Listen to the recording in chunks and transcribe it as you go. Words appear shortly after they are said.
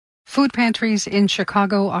Food pantries in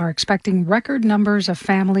Chicago are expecting record numbers of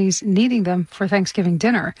families needing them for Thanksgiving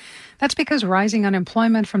dinner. That's because rising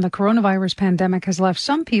unemployment from the coronavirus pandemic has left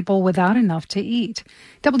some people without enough to eat.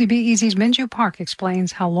 WBEZ's Minju Park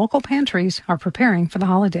explains how local pantries are preparing for the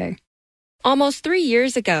holiday. Almost 3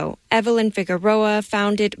 years ago, Evelyn Figueroa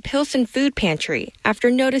founded Pilsen Food Pantry after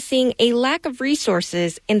noticing a lack of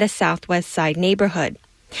resources in the Southwest Side neighborhood.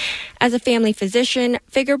 As a family physician,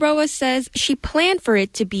 Figueroa says she planned for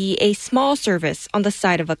it to be a small service on the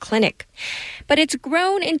side of a clinic. But it's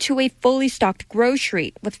grown into a fully stocked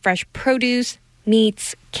grocery with fresh produce,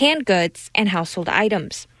 meats, canned goods, and household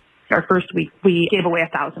items. Our first week, we gave away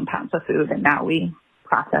 1,000 pounds of food, and now we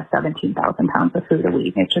process 17,000 pounds of food a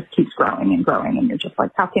week. It just keeps growing and growing, and you're just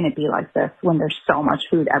like, how can it be like this when there's so much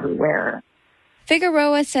food everywhere?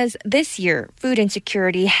 Figueroa says this year, food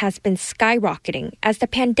insecurity has been skyrocketing as the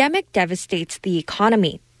pandemic devastates the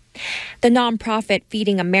economy. The nonprofit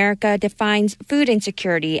Feeding America defines food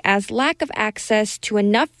insecurity as lack of access to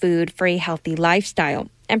enough food for a healthy lifestyle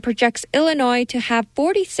and projects Illinois to have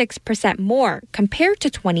 46% more compared to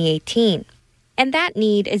 2018. And that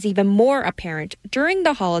need is even more apparent during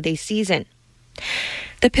the holiday season.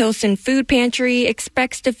 The Pilsen Food Pantry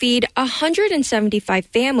expects to feed 175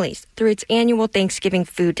 families through its annual Thanksgiving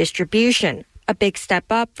food distribution, a big step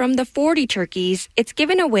up from the 40 turkeys it's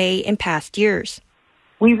given away in past years.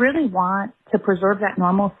 We really want to preserve that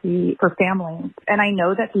normalcy for families. And I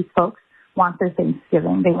know that these folks want their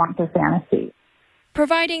Thanksgiving. They want their fantasy.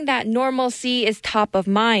 Providing that normalcy is top of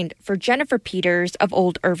mind for Jennifer Peters of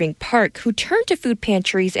Old Irving Park, who turned to food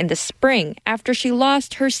pantries in the spring after she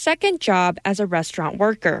lost her second job as a restaurant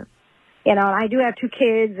worker. You know, I do have 2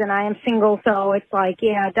 kids and I am single, so it's like,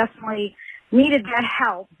 yeah, definitely needed that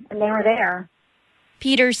help, and they were there.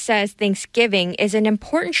 Peters says Thanksgiving is an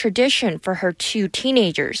important tradition for her 2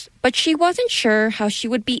 teenagers, but she wasn't sure how she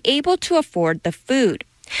would be able to afford the food.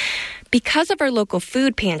 Because of our local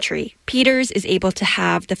food pantry, Peters is able to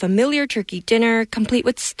have the familiar turkey dinner complete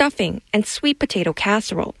with stuffing and sweet potato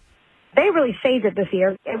casserole. They really saved it this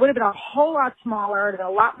year. It would have been a whole lot smaller and a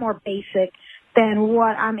lot more basic than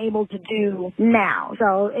what I'm able to do now.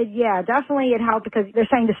 So, definitely it helped because they're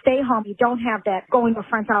saying to stay home. You don't have that going to a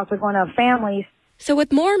friend's house or going to families. So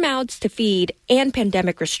with more mouths to feed and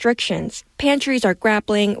pandemic restrictions, pantries are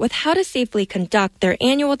grappling with how to safely conduct their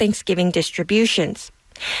annual Thanksgiving distributions.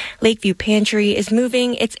 Lakeview Pantry is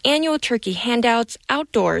moving its annual turkey handouts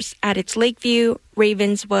outdoors at its Lakeview,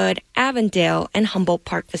 Ravenswood, Avondale, and Humboldt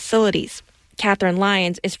Park facilities. Catherine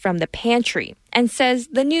Lyons is from the pantry and says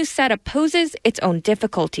the new setup poses its own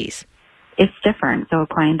difficulties. It's different. So a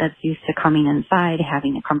client that's used to coming inside,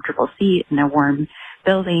 having a comfortable seat in a warm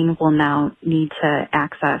building will now need to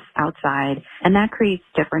access outside. And that creates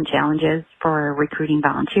different challenges for recruiting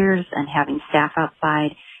volunteers and having staff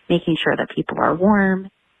outside, making sure that people are warm.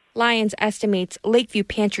 Lyons estimates Lakeview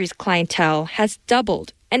Pantry's clientele has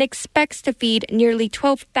doubled and expects to feed nearly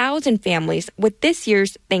 12,000 families with this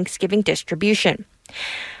year's Thanksgiving distribution.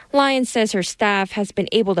 Lyons says her staff has been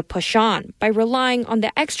able to push on by relying on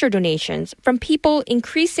the extra donations from people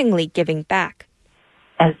increasingly giving back.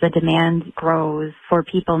 As the demand grows for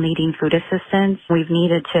people needing food assistance, we've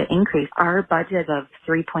needed to increase our budget of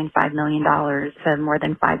 $3.5 million to more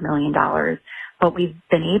than $5 million. But we've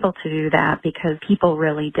been able to do that because people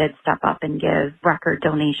really did step up and give record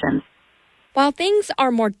donations. While things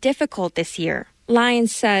are more difficult this year,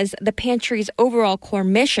 Lyons says the pantry's overall core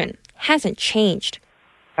mission hasn't changed.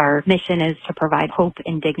 Our mission is to provide hope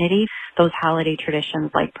and dignity. Those holiday traditions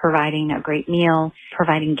like providing a great meal,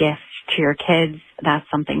 providing gifts to your kids, that's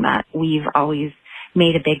something that we've always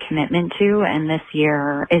made a big commitment to, and this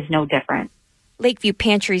year is no different. Lakeview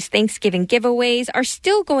Pantry's Thanksgiving giveaways are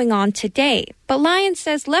still going on today, but Lyons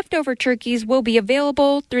says leftover turkeys will be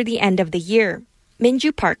available through the end of the year.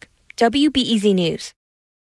 Minju Park, WBEZ News.